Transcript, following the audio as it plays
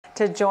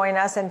to join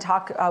us and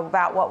talk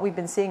about what we've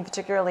been seeing,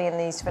 particularly in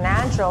these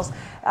financials.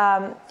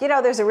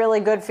 There's a really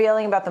good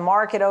feeling about the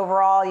market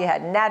overall. You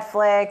had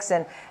Netflix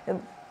and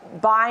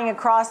buying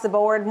across the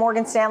board.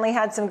 Morgan Stanley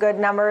had some good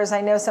numbers.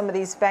 I know some of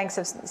these banks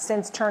have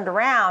since turned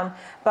around,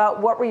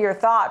 but what were your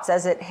thoughts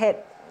as it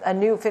hit a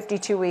new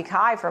 52-week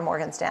high for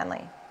Morgan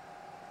Stanley?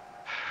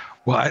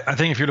 Well, I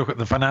think if you look at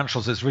the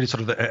financials, it's really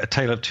sort of a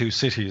tale of two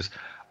cities.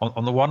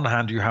 On the one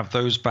hand, you have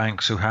those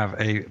banks who have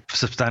a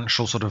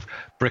substantial sort of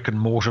brick and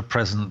mortar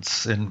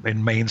presence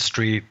in Main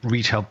Street,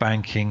 retail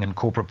banking and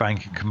corporate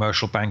banking,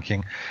 commercial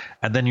banking.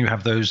 And then you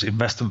have those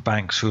investment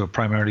banks who are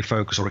primarily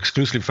focused or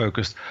exclusively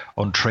focused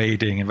on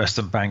trading,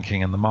 investment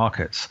banking and the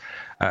markets.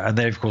 And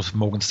they, of course,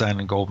 Morgan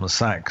Stanley and Goldman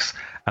Sachs.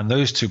 And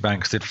those two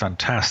banks did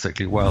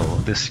fantastically well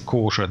this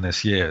quarter and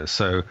this year.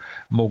 So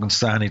Morgan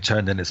Stanley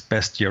turned in its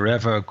best year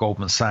ever.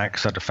 Goldman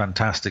Sachs had a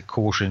fantastic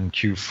quarter in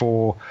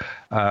Q4.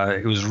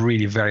 It was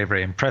really very,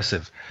 very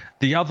impressive.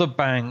 The other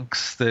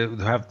banks that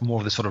have more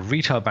of this sort of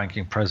retail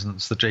banking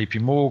presence, the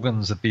JP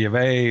Morgans, the B of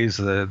A's,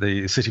 the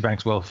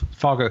Citibanks, Wells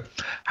Fargo,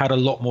 had a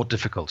lot more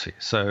difficulty.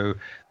 So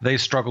they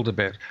struggled a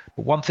bit.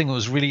 But one thing that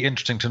was really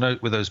interesting to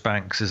note with those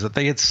banks is that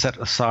they had set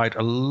aside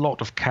a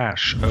lot of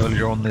cash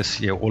earlier on this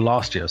year, or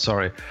last year,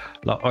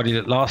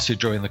 last year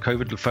during the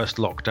COVID first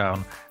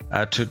lockdown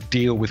to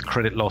deal with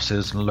credit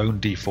losses and loan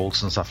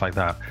defaults and stuff like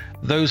that.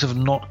 Those have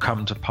not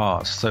come to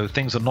pass. So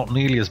things are not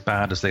nearly as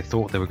bad as they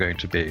thought they were going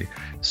to be.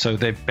 So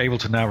they're able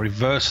to now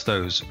reverse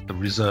those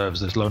reserves,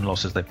 those loan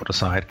losses they put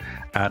aside,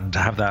 and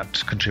have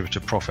that contribute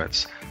to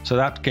profits. So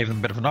that gave them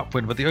a bit of an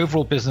upwind, but the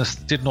overall business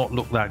did not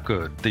look that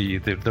good.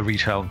 The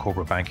retail and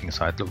corporate banking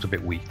side looked a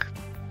bit weak.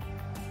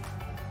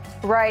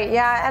 Right,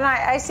 yeah, and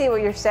I see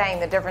what you're saying,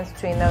 the difference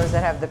between those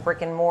that have the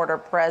brick and mortar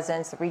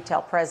presence, the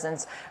retail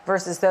presence,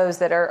 versus those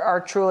that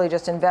are truly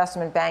just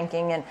investment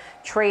banking and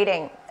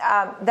trading.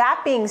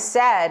 That being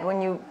said,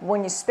 when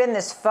you spin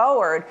this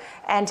forward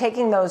and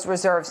taking those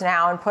reserves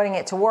now and putting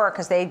it to work,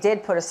 because they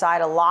did put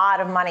aside a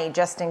lot of money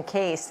just in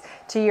case,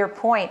 to your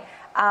point,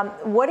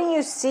 what do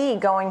you see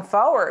going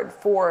forward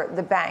for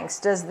the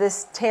banks? Does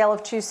this tale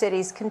of two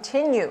cities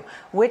continue?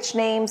 Which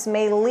names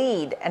may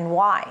lead and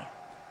why?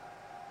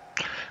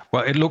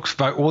 Well, it looks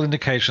by all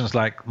indications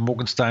like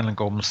Morgan Stanley and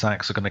Goldman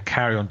Sachs are going to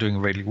carry on doing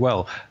really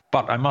well.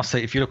 But I must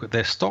say, if you look at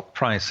their stock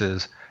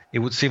prices, it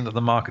would seem that the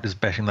market is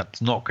betting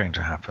that's not going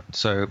to happen.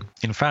 So,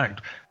 in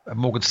fact,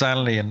 Morgan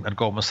Stanley and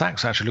Goldman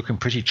Sachs are actually looking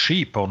pretty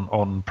cheap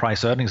on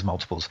price earnings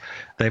multiples.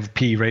 They have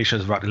PE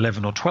ratios of about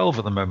 11 or 12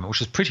 at the moment,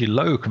 which is pretty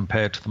low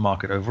compared to the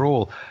market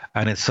overall.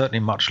 And it's certainly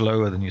much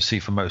lower than you see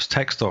for most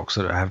tech stocks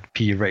that have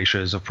PE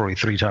ratios of probably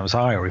 3 times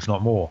higher, if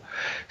not more.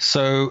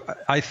 So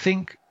I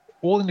think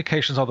all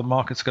indications are the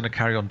market's going to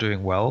carry on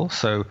doing well.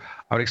 So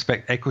I would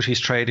expect equities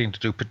trading to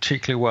do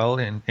particularly well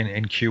in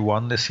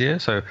Q1 this year.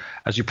 So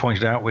as you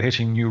pointed out, we're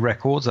hitting new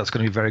records. That's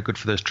going to be very good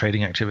for those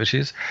trading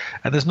activities.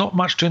 And there's not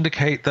much to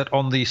indicate that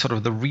on the sort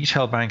of the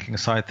retail banking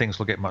side, things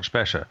will get much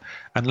better,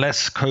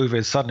 unless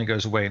COVID suddenly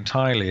goes away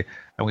entirely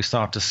and we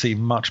start to see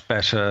much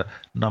better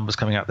numbers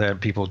coming out there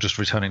and people just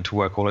returning to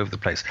work all over the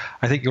place.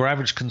 I think your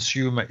average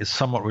consumer is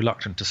somewhat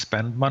reluctant to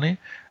spend money,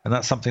 and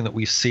that's something that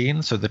we've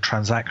seen. So the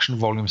transaction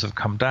volumes have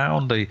come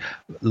down, the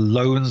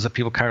loans that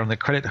people carry on their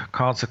credit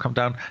cards have come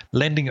down,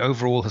 lending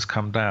overall has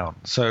come down.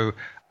 So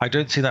I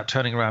don't see that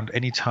turning around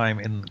any time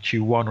in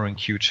Q1 or in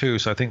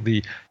Q2. So I think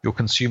your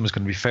consumer is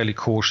going to be fairly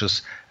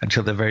cautious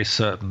until they're very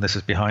certain this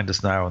is behind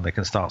us now and they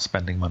can start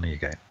spending money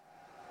again.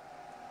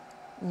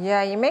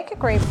 Yeah, you make a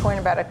great point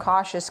about a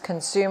cautious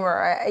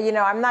consumer.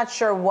 I'm not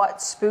sure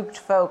what spooked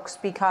folks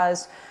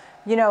because,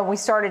 we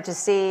started to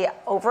see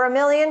over 1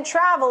 million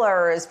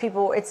travelers.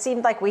 It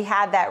seemed like we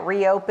had that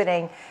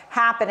reopening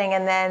happening,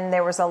 and then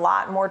there was a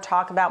lot more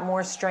talk about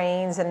more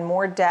strains and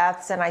more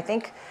deaths. And I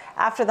think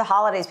after the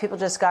holidays, people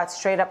just got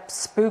straight up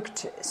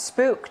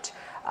spooked.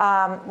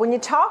 When you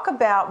talk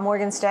about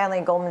Morgan Stanley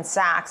and Goldman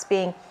Sachs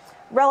being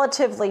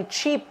relatively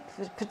cheap,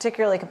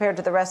 particularly compared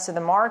to the rest of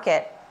the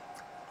market,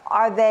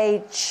 are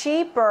they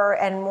cheaper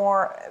and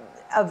more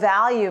a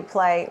value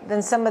play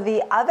than some of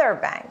the other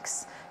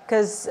banks?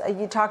 Because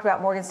you talked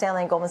about Morgan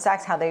Stanley and Goldman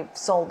Sachs, how they've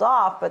sold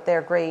off, but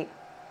they're great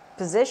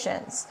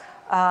positioned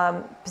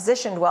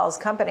well as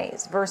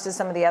companies versus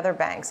some of the other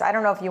banks. I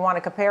don't know if you want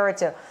to compare it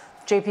to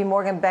JP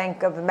Morgan,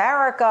 Bank of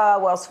America,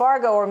 Wells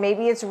Fargo, or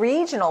maybe it's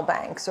regional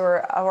banks,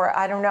 or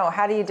I don't know.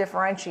 How do you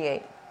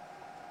differentiate?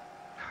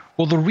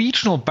 Well, the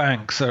regional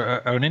banks are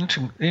an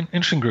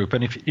interesting group.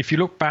 And if you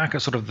look back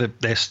at sort of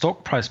their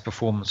stock price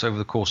performance over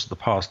the course of the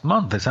past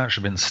month, it's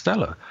actually been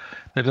stellar.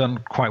 They've done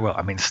quite well.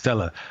 I mean,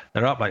 stellar.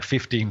 They're up like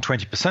 15,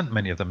 20%,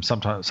 many of them,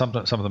 sometimes some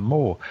of them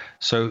more.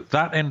 So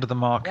that end of the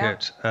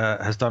market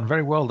has done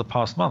very well the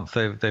past month.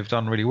 They've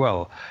done really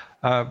well.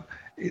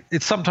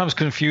 It's sometimes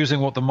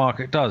confusing what the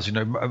market does.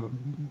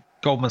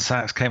 Goldman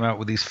Sachs came out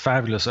with these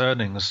fabulous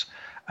earnings,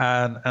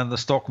 and the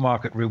stock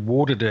market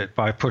rewarded it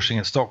by pushing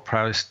its stock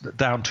price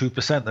down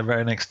 2% the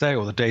very next day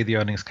or the day the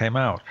earnings came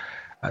out.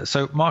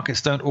 So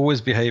markets don't always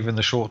behave in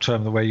the short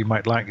term the way you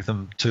might like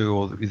them to,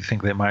 or you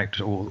think they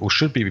might or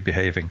should be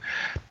behaving.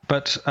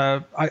 But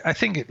I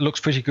think it looks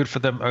pretty good for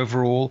them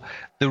overall.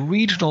 The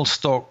regional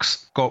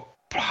stocks got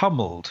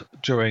pummeled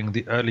during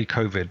the early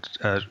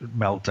COVID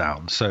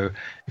meltdown. So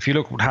if you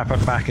look at what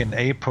happened back in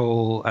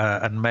April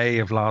and May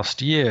of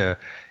last year,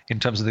 in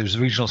terms of those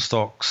regional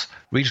stocks,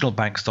 regional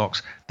bank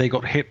stocks, they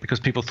got hit because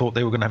people thought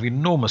they were going to have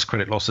enormous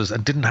credit losses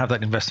and didn't have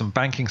that investment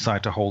banking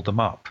side to hold them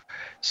up.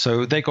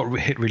 So they got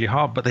hit really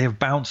hard, but they have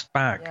bounced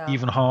back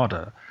even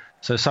harder.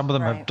 So some of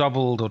them have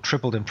doubled or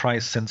tripled in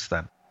price since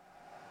then.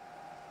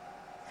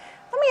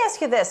 Let me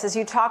ask you this, as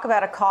you talk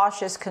about a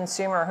cautious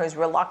consumer who's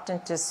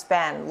reluctant to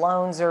spend,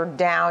 loans are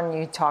down,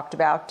 you talked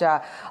about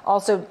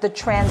also the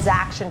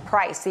transaction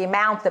price, the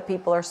amount that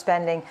people are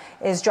spending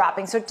is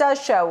dropping. So it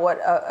does show what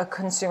a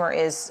consumer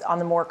is on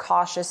the more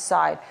cautious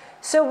side.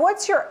 So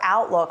what's your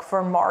outlook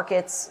for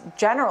markets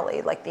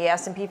generally, like the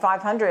S&P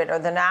 500 or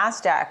the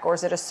NASDAQ, or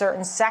is it a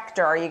certain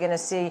sector? Are you going to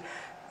see,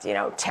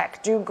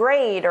 tech do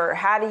great, or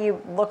how do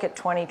you look at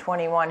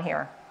 2021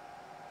 here?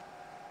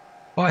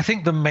 Well, I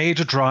think the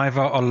major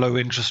driver are low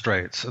interest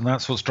rates, and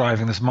that's what's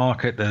driving this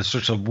market. There's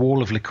such a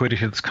wall of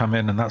liquidity that's come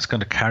in, and that's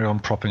going to carry on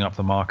propping up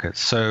the market.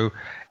 So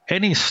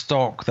any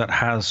stock that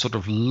has sort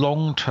of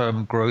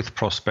long-term growth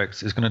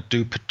prospects is going to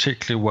do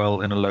particularly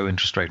well in a low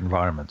interest rate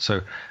environment.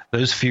 So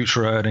those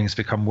future earnings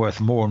become worth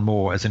more and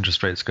more as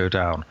interest rates go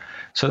down.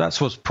 So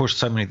that's what's pushed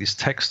so many of these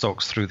tech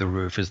stocks through the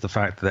roof, is the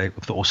fact that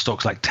or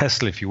stocks like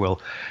Tesla, if you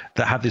will,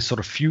 that have this sort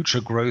of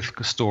future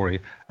growth story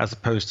as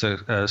opposed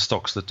to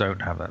stocks that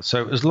don't have that.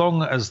 So as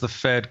long as the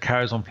Fed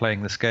carries on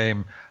playing this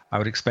game, I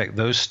would expect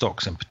those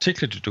stocks in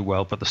particular to do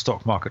well, but the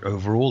stock market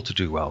overall to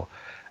do well.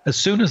 As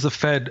soon as the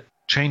Fed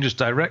changes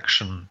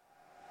direction,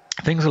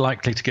 things are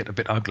likely to get a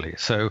bit ugly.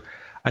 So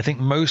I think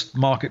most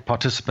market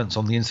participants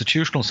on the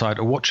institutional side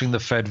are watching the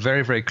Fed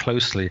very, very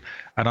closely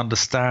and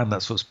understand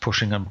that's what's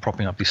pushing and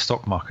propping up these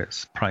stock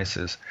markets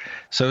prices.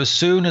 So as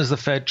soon as the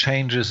Fed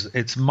changes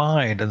its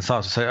mind and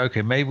starts to say,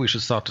 okay, maybe we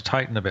should start to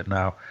tighten a bit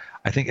now,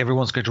 I think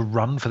everyone's going to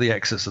run for the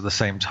exits at the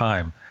same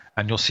time,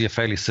 and you'll see a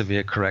fairly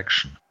severe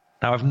correction.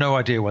 Now, I have no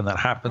idea when that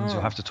happens.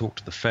 You'll have to talk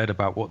to the Fed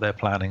about what they're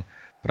planning.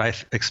 But I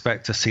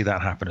expect to see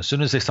that happen. As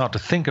soon as they start to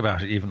think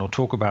about it even or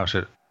talk about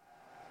it,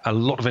 a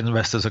lot of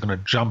investors are going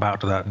to jump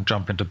out of that and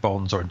jump into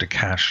bonds or into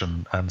cash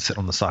and sit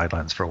on the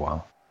sidelines for a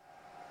while.